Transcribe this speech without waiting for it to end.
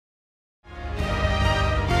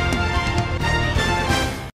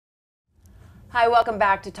Hi, welcome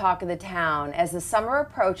back to Talk of the Town. As the summer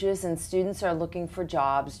approaches and students are looking for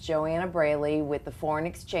jobs, Joanna Braley with the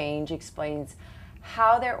ForeignXChange explains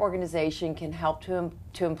how their organization can help to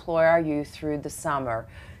employ our youth through the summer.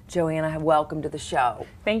 Joanna, welcome to the show.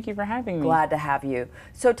 Thank you for having me. Glad to have you.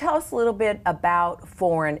 So tell us a little bit about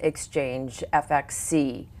ForeignXChange,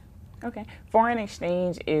 FXC. Okay.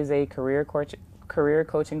 ForeignXChange is a career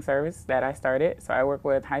coaching service that I started. So I work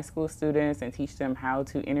with high school students and teach them how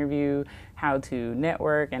to interview, how to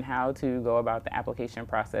network, and how to go about the application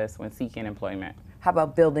process when seeking employment. How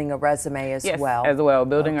about building a resume as well? Yes, as well.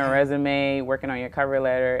 Building a resume, working on your cover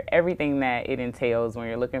letter, everything that it entails when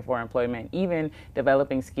you're looking for employment, even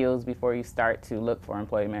developing skills before you start to look for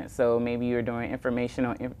employment. So maybe you're doing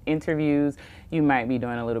informational interviews, you might be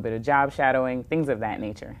doing a little bit of job shadowing, things of that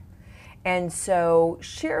nature. And so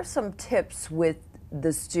share some tips with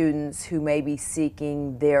the students who may be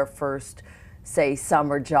seeking their first, say,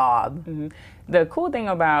 summer job. Mm-hmm. The cool thing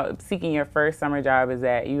about seeking your first summer job is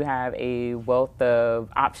that you have a wealth of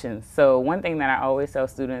options. So one thing that I always tell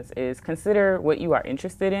students is consider what you are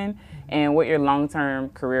interested in and what your long-term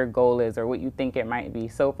career goal is, or what you think it might be.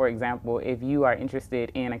 So for example, if you are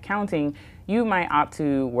interested in accounting, you might opt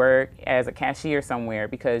to work as a cashier somewhere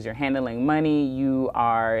because you're handling money, you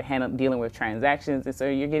are dealing with transactions, and so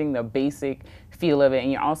you're getting the basic feel of it,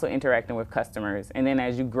 and you're also interacting with customers. And then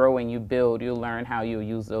as you grow and you build, you'll learn how you'll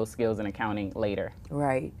use those skills in accounting later.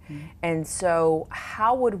 Right. And so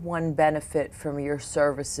how would one benefit from your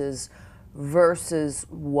services versus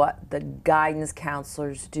what the guidance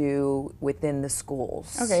counselors do within the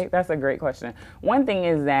schools? Okay, that's a great question. One thing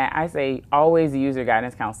is that I say always use your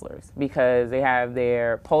guidance counselors because they have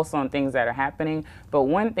their pulse on things that are happening. But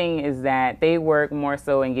one thing is that they work more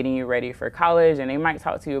so in getting you ready for college, and they might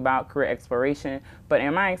talk to you about career exploration. But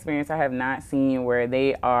in my experience, I have not seen where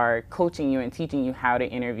they are coaching you and teaching you how to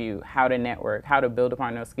interview, how to network, how to build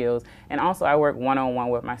upon those skills. And also I work one-on-one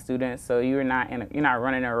with my students, so you're not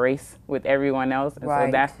running a race with everyone else, and so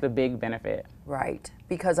that's the big benefit. Right,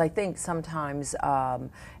 because I think sometimes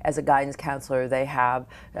as a guidance counselor they have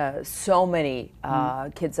so many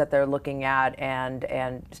kids that they're looking at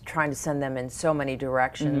and trying to send them in so many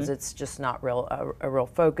directions. It's just not a real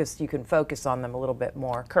focus. You can focus on them a little bit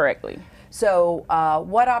more. Correctly. So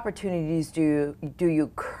what opportunities do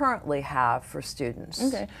you currently have for students?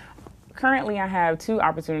 Okay. Currently, I have two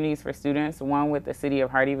opportunities for students, one with the City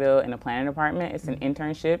of Hardeeville in the planning department. It's an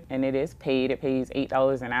internship, and it is paid. It pays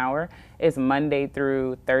 $8 an hour. It's Monday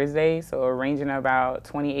through Thursday, so ranging about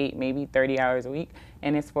 28, maybe 30 hours a week.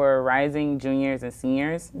 And it's for rising juniors and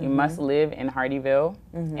seniors. You must live in Hardeeville,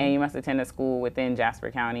 and you must attend a school within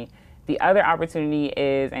Jasper County. The other opportunity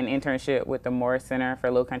is an internship with the Morris Center for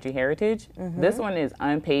Low Country Heritage. This one is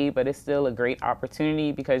unpaid, but it's still a great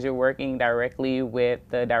opportunity because you're working directly with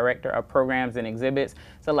the director of programs and exhibits.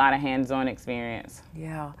 It's a lot of hands-on experience.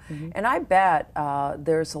 Yeah, and I bet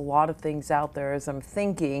there's a lot of things out there, as I'm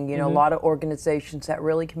thinking, you know, a lot of organizations that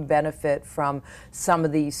really can benefit from some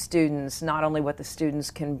of these students, not only what the students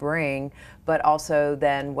can bring, but also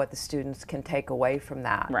then what the students can take away from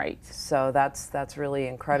that. Right. So that's really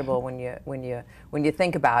incredible when you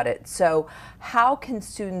think about it. So how can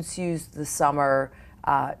students use the summer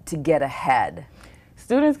to get ahead?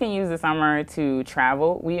 Students can use the summer to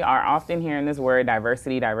travel. We are often hearing this word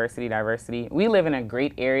diversity, diversity, diversity. We live in a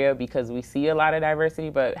great area because we see a lot of diversity,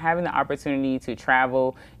 but having the opportunity to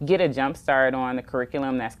travel, get a jump start on the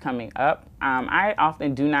curriculum that's coming up. I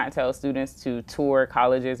often do not tell students to tour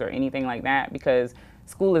colleges or anything like that because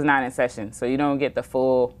school is not in session, so you don't get the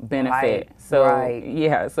full benefit.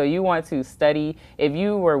 Yeah, so you want to study. If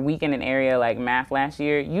you were weak in an area like math last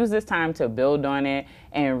year, use this time to build on it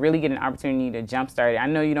and really get an opportunity to jumpstart it. I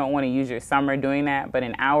know you don't want to use your summer doing that, but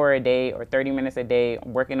an hour a day or 30 minutes a day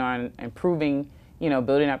working on improving,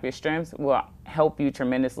 building up your strengths will help you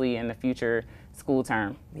tremendously in the future school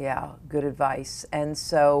term. Yeah, good advice. And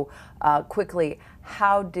so quickly,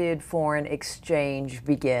 how did ForeignXChange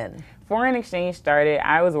begin? ForeignXChange started,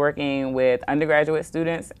 I was working with undergraduate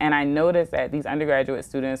students, and I noticed that these undergraduate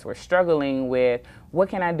students were struggling with what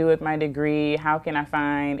can I do with my degree, how can I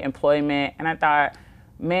find employment, and I thought,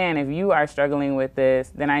 man, if you are struggling with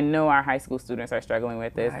this, then I know our high school students are struggling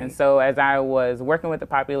with this. And so as I was working with the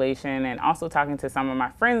population and also talking to some of my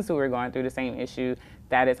friends who were going through the same issue,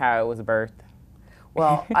 that is how it was birthed.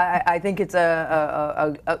 Well, I think it's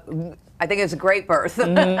I think it's a great birth,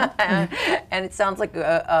 and it sounds like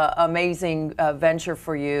an amazing venture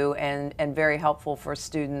for you and very helpful for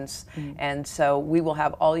students. And so we will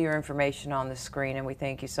have all your information on the screen, and we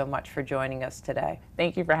thank you so much for joining us today.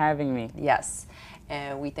 Thank you for having me. Yes,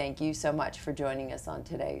 and we thank you so much for joining us on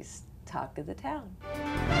today's Talk of the Town.